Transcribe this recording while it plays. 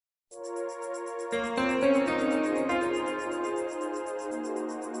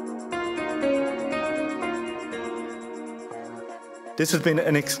This has been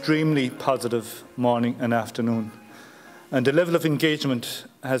an extremely positive morning and afternoon, and the level of engagement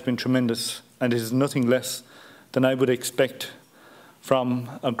has been tremendous, and it is nothing less than I would expect from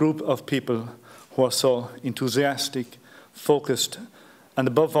a group of people who are so enthusiastic, focused, and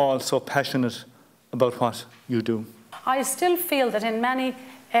above all so passionate about what you do. I still feel that in many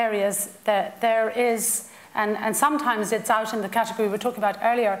areas that there is, and sometimes it's out in the category we were talking about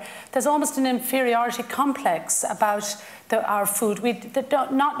earlier, there's almost an inferiority complex about our food. We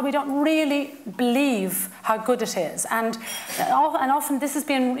don't really believe how good it is, and often this has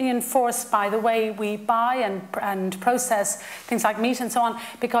been reinforced by the way we buy and process things like meat and so on,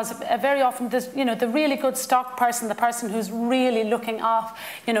 because very often the really good stock person, the person who's really looking off,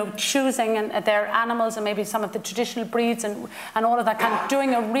 choosing their animals and maybe some of the traditional breeds and all of that, kind of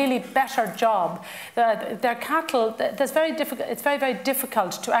doing a really better job. Their cattle, it's very, very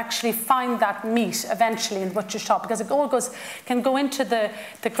difficult to actually find that meat eventually in the butcher shop, because it all can go into the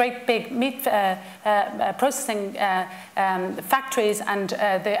great big meat processing factories and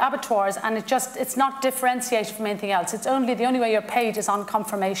the abattoirs, and it's not differentiated from anything else. It's the only way you're paid is on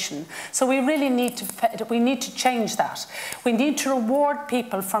confirmation. So we really need to change that. We need to reward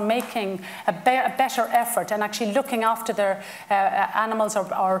people for making a better effort and actually looking after their animals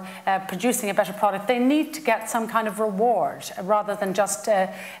or producing a better product. They need to get some kind of reward rather than just so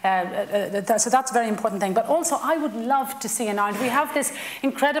that's a very important thing. But also I would love to see in Ireland, we have this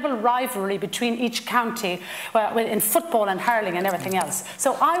incredible rivalry between each county in football and hurling and everything else.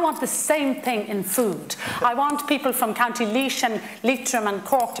 So I want the same thing in food. I want people from County Laois and Leitrim and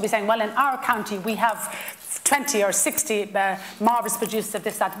Cork to be saying, well, in our county we have 20 or 60 marvellous producers of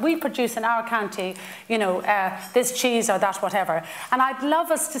this, that. We produce in our county, this cheese or that, whatever. And I'd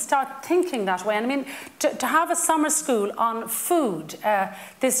love us to start thinking that way. And I mean, to have a summer school on food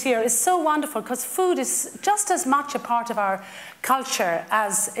this year is so wonderful, because food is just as much a part of our culture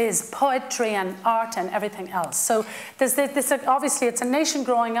as is poetry and art and everything else. So there's this, obviously it's a nation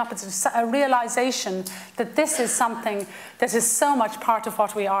growing up, it's a realisation that this is something that is so much part of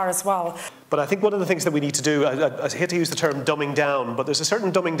what we are as well. But I think one of the things that we need to do, I hate to use the term dumbing down, but there's a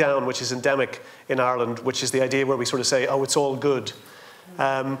certain dumbing down which is endemic in Ireland, which is the idea where we sort of say, oh, it's all good.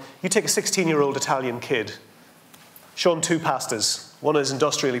 You take a 16-year-old Italian kid, show him two pastas. One is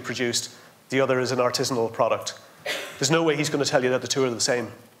industrially produced, the other is an artisanal product. There's no way he's going to tell you that the two are the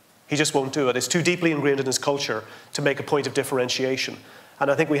same. He just won't do it. It's too deeply ingrained in his culture to make a point of differentiation.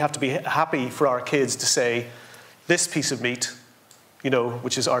 And I think we have to be happy for our kids to say, this piece of meat,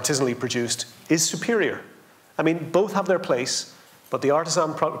 which is artisanally produced, is superior. I mean, both have their place, but the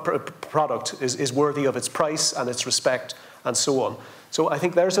artisan product is worthy of its price and its respect and so on. So I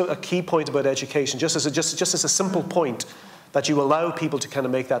think there's a key point about education, just as a simple point, that you allow people to kind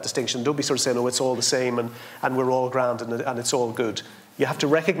of make that distinction. Don't be sort of saying, oh, it's all the same and we're all grand and it's all good. You have to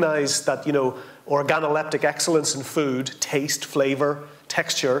recognise that, organoleptic excellence in food, taste, flavour,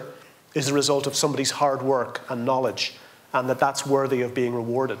 texture, is the result of somebody's hard work and knowledge, and that's worthy of being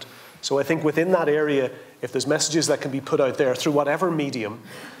rewarded. So I think within that area, if there's messages that can be put out there through whatever medium,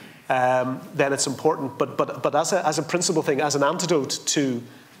 then it's important. But as a principal thing, as an antidote to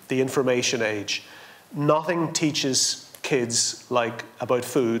the information age, nothing teaches kids about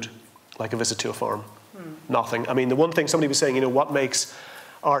food like a visit to a farm. Nothing. I mean, the one thing somebody was saying, what makes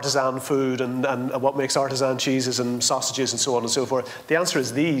artisan food and what makes artisan cheeses and sausages and so on and so forth? The answer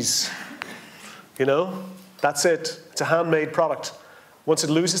is these. That's it. It's a handmade product. Once it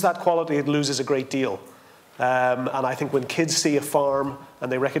loses that quality, it loses a great deal. And I think when kids see a farm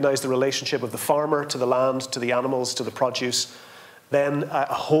and they recognise the relationship of the farmer to the land, to the animals, to the produce, then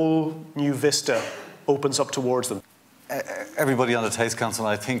a whole new vista opens up towards them. Everybody on the Taste Council,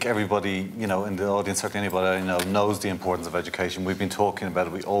 and I think everybody, in the audience, certainly anybody I know, knows the importance of education. We've been talking about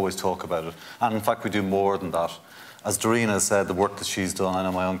it, we always talk about it. And in fact, we do more than that. As Darina said, the work that she's done, I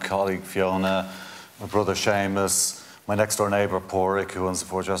know my own colleague Fiona, my brother Seamus, my next door neighbour Porrick, who owns the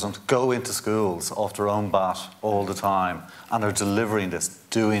Forge Restaurant, go into schools off their own bat all the time, and are delivering this,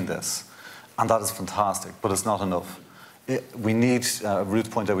 doing this. And that is fantastic, but it's not enough. We need,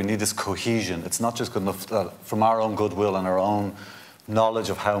 Ruth pointed out, we need this cohesion. It's not just good enough from our own goodwill and our own knowledge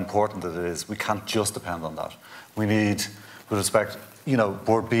of how important it is. We can't just depend on that. We need, with respect,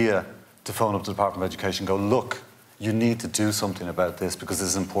 Bord Bia to phone up to the Department of Education and go, look, you need to do something about this because this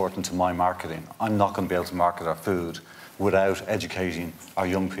is important to my marketing. I'm not going to be able to market our food without educating our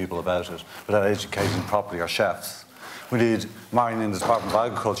young people about it, without educating properly our chefs. We need Marion in the Department of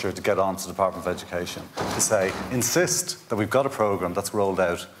Agriculture to get on to the Department of Education to say, insist that we've got a programme that's rolled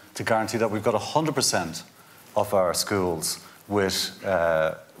out to guarantee that we've got 100% of our schools with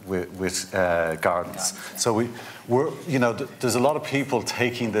gardens. So there's a lot of people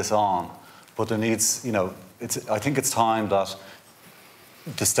taking this on, but there needs, I think it's time that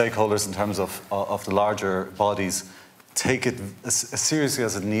the stakeholders in terms of the larger bodies take it as seriously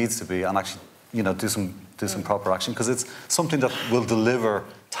as it needs to be and actually, do some proper action, because it's something that will deliver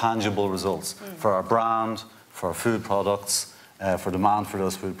tangible results for our brand, for our food products, for demand for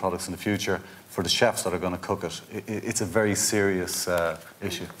those food products in the future, for the chefs that are going to cook it. It's a very serious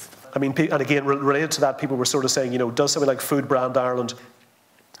issue. I mean, and again, related to that, people were sort of saying, does something like Food Brand Ireland,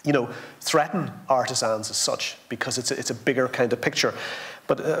 threaten artisans as such, because it's a bigger kind of picture.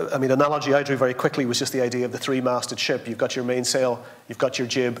 But I mean, analogy I drew very quickly was just the idea of the three-masted ship. You've got your mainsail, you've got your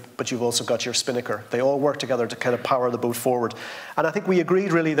jib, but you've also got your spinnaker. They all work together to kind of power the boat forward. And I think we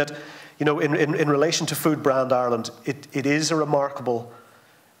agreed really that, in relation to Food Brand Ireland, it is a remarkable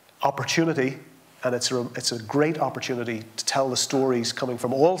opportunity, and it's a great opportunity to tell the stories coming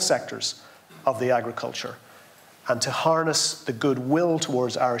from all sectors of the agriculture, and to harness the goodwill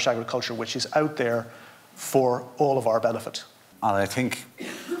towards Irish agriculture, which is out there for all of our benefit. And I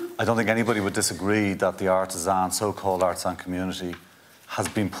don't think anybody would disagree that the artisan, so-called artisan community has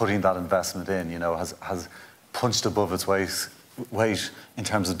been putting that investment in, has punched above its weight in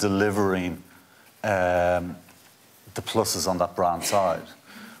terms of delivering the pluses on that brand side.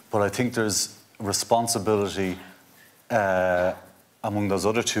 But I think there's responsibility among those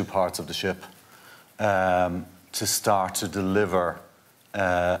other two parts of the ship to start to deliver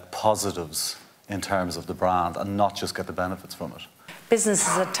positives in terms of the brand and not just get the benefits from it. Business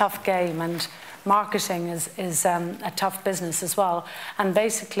is a tough game, and marketing is a tough business as well. And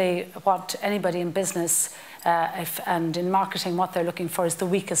basically what anybody in business and in marketing, what they're looking for is the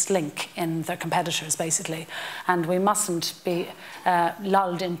weakest link in their competitors, basically. And we mustn't be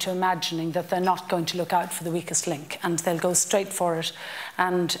lulled into imagining that they're not going to look out for the weakest link, and they'll go straight for it.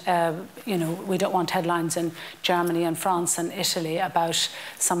 And we don't want headlines in Germany and France and Italy about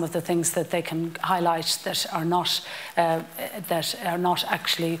some of the things that they can highlight that are not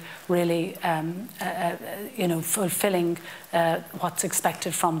actually really fulfilling what's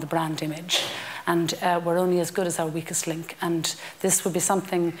expected from the brand image. And we're only as good as our weakest link. And this would be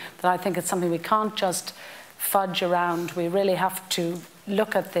something that I think it's something we can't just fudge around. We really have to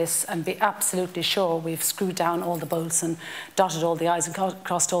look at this and be absolutely sure we've screwed down all the bolts and dotted all the I's and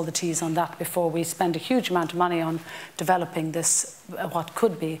crossed all the T's on that before we spend a huge amount of money on developing this, what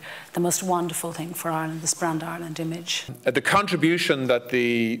could be the most wonderful thing for Ireland, this brand Ireland image. The contribution that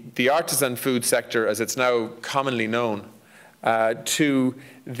the artisan food sector, as it's now commonly known, to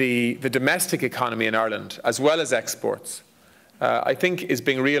the domestic economy in Ireland, as well as exports, I think is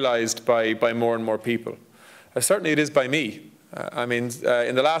being realised by more and more people. Certainly it is by me. In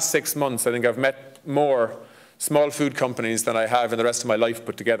the last 6 months, I think I've met more small food companies than I have in the rest of my life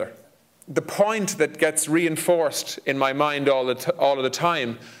put together. The point that gets reinforced in my mind all of the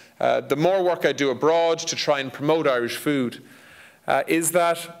time, the more work I do abroad to try and promote Irish food, is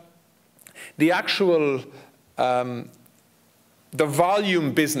that the actual the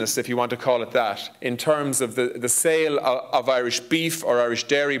volume business, if you want to call it that, in terms of the sale of Irish beef or Irish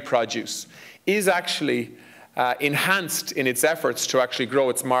dairy produce, is actually enhanced in its efforts to actually grow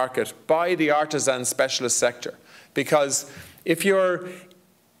its market by the artisan specialist sector. Because if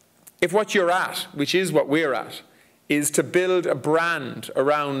what you're at, which is what we're at, is to build a brand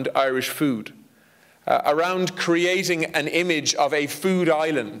around Irish food, around creating an image of a food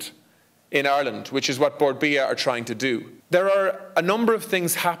island in Ireland, which is what Bord Bia are trying to do. There are a number of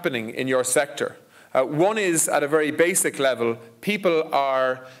things happening in your sector. One is, at a very basic level, people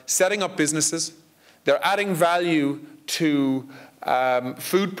are setting up businesses. They're adding value to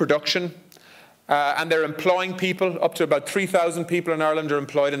food production, and they're employing people. Up to about 3,000 people in Ireland are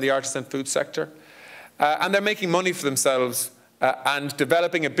employed in the artisan food sector. And they're making money for themselves and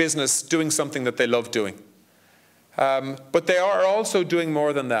developing a business doing something that they love doing. But they are also doing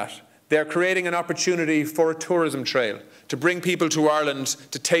more than that. They're creating an opportunity for a tourism trail to bring people to Ireland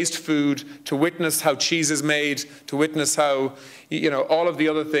to taste food, to witness how cheese is made, to witness how, all of the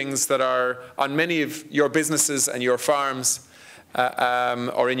other things that are on many of your businesses and your farms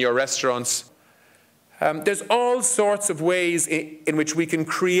or in your restaurants. There's all sorts of ways in which we can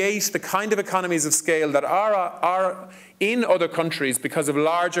create the kind of economies of scale that are in other countries because of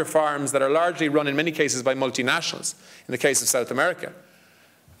larger farms that are largely run in many cases by multinationals, in the case of South America.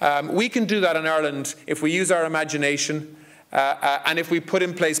 We can do that in Ireland if we use our imagination and if we put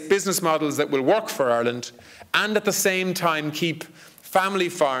in place business models that will work for Ireland and at the same time keep family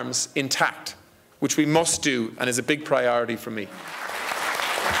farms intact, which we must do and is a big priority for me.